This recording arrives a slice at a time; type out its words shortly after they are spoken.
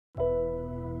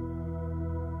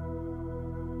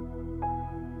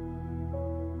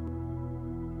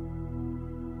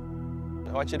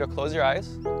I want you to close your eyes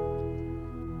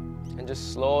and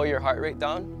just slow your heart rate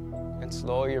down and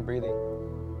slow your breathing.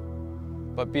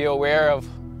 But be aware of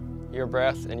your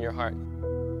breath and your heart.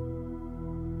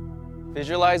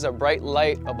 Visualize a bright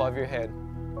light above your head.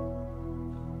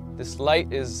 This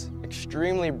light is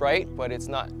extremely bright, but it's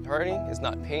not hurting, it's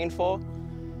not painful.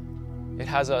 It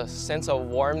has a sense of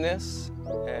warmness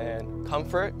and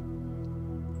comfort.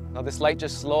 Now this light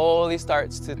just slowly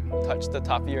starts to touch the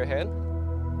top of your head.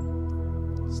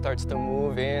 Starts to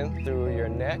move in through your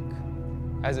neck.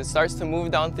 As it starts to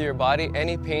move down through your body,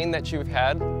 any pain that you've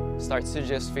had starts to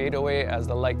just fade away as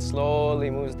the light slowly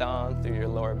moves down through your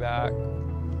lower back,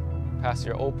 past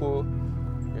your opu,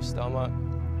 your stomach,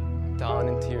 down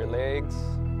into your legs,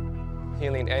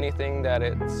 healing anything that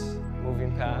it's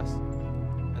moving past.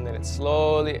 And then it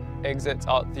slowly exits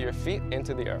out through your feet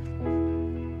into the earth.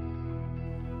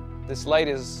 This light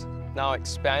is now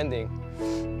expanding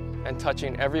and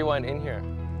touching everyone in here.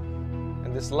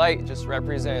 And this light just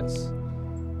represents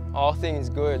all things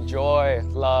good, joy,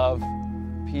 love,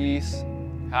 peace,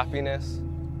 happiness.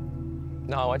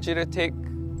 Now I want you to take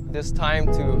this time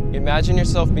to imagine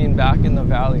yourself being back in the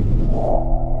valley.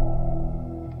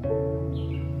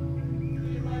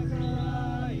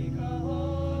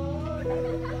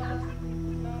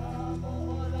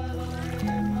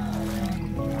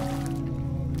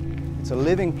 It's a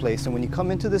living place, and when you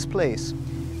come into this place,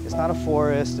 it's not a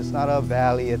forest, it's not a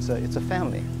valley, it's a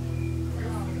family.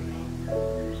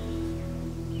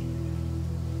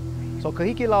 So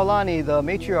Kahiki Laulani, the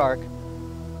matriarch,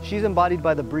 she's embodied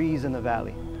by the breeze in the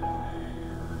valley.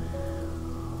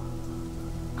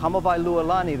 Kamawai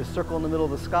Lualani, the circle in the middle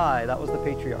of the sky, that was the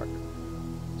patriarch.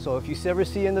 So if you ever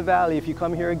see in the valley, if you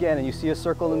come here again and you see a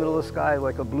circle in the middle of the sky,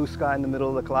 like a blue sky in the middle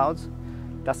of the clouds,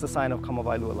 that's the sign of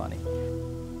Kamawai Lualani.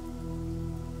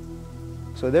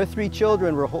 So their three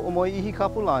children were Ho'omoi'ihi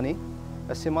Kapulani,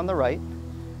 that's him on the right,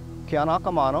 Keana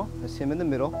Akamano, that's him in the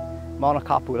middle, Mauna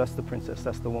Kapu, that's the princess,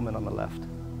 that's the woman on the left.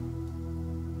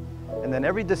 And then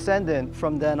every descendant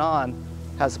from then on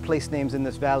has place names in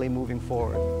this valley moving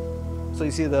forward. So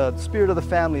you see the spirit of the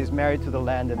family is married to the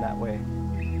land in that way.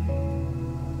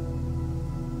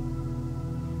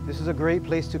 This is a great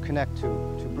place to connect to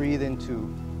breathe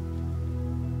into.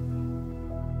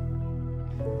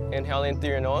 Inhale in through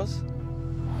your nose.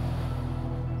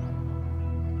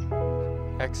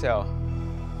 Exhale.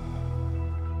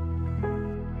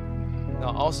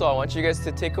 Now also, I want you guys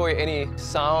to take away any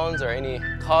sounds or any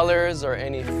colors or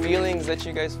any feelings that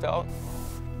you guys felt.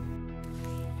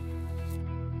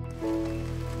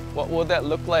 What would that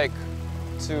look like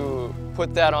to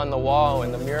put that on the wall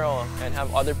in the mural and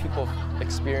have other people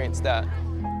experience that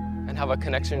and have a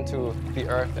connection to the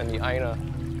earth and the Aina?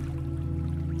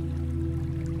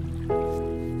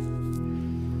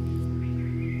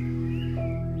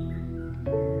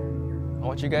 I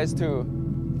want you guys to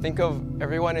think of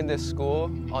everyone in this school,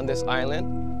 on this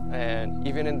island, and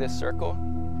even in this circle.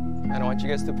 And I want you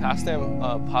guys to pass them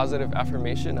a positive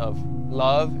affirmation of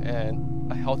love and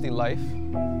a healthy life.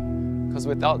 Because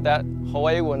without that,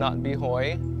 Hawaii will not be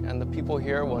Hawaii, and the people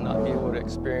here will not be able to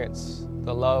experience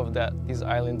the love that these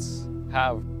islands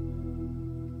have.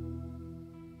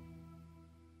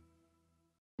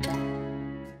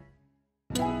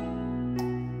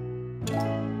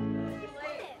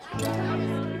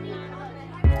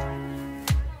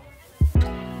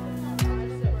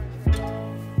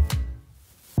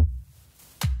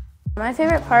 My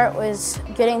favorite part was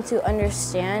getting to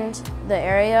understand the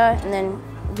area and then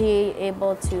be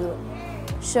able to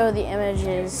show the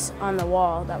images on the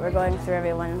wall that were going through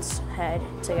everyone's head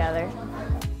together.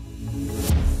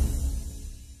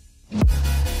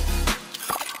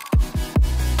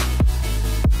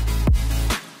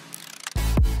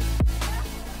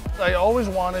 I always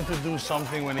wanted to do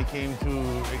something when it came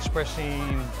to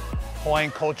expressing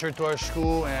Hawaiian culture to our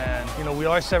school, and you know, we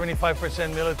are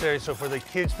 75% military, so for the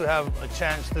kids to have a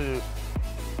chance to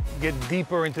get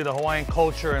deeper into the Hawaiian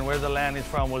culture and where the land is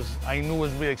from I knew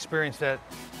was the experience that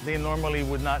they normally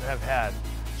would not have had.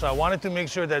 So I wanted to make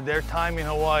sure that their time in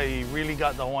Hawaii really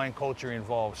got the Hawaiian culture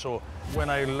involved. So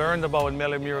when I learned about what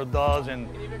Mele Mural does and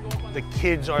the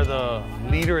kids are the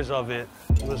leaders of it,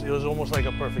 it was almost like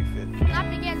a perfect fit. That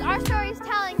begins our stories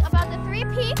telling about the three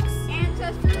peaks,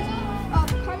 ancestors of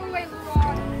Kamawai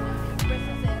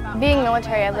Lualani. Being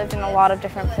military, I lived in a lot of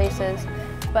different places,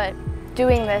 but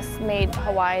doing this made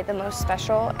Hawaii the most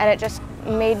special, and it just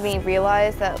made me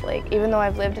realize that, like, even though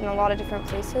I've lived in a lot of different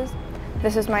places,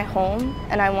 this is my home,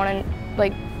 and I want to,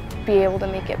 like, be able to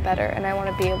make it better, and I want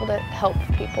to be able to help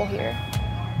people here.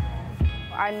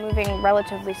 I'm moving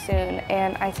relatively soon,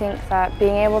 and I think that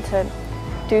being able to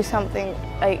do something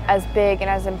like as big and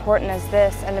as important as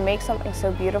this, and to make something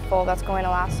so beautiful that's going to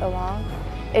last so long,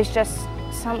 is just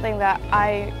something that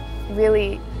I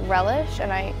really relish and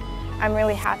I'm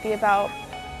really happy about.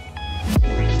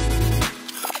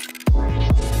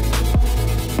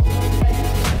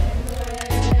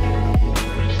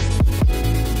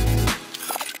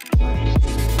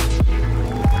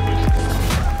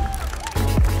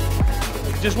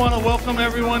 Just want to welcome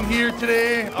everyone here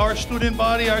today, our student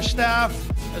body, our staff,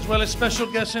 as well as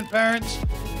special guests and parents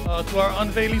to our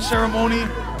unveiling ceremony.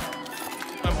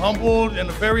 I'm humbled and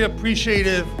very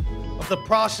appreciative of the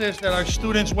process that our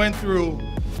students went through,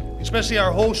 especially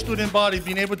our whole student body,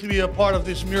 being able to be a part of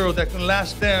this mural that can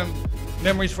last them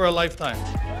memories for a lifetime.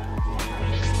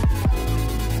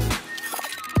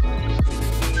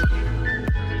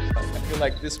 I feel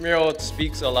like this mural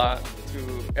speaks a lot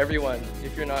to everyone.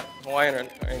 If you're not Hawaiian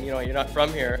and you're not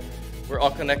from here, we're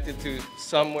all connected to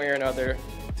some way or another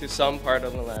to some part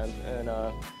of the land. And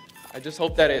I just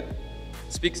hope that it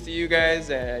speaks to you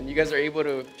guys and you guys are able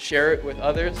to share it with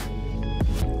others.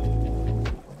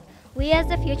 We as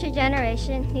the future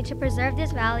generation need to preserve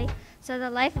this valley so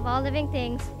the life of all living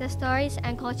things, the stories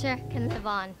and culture can live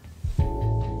on.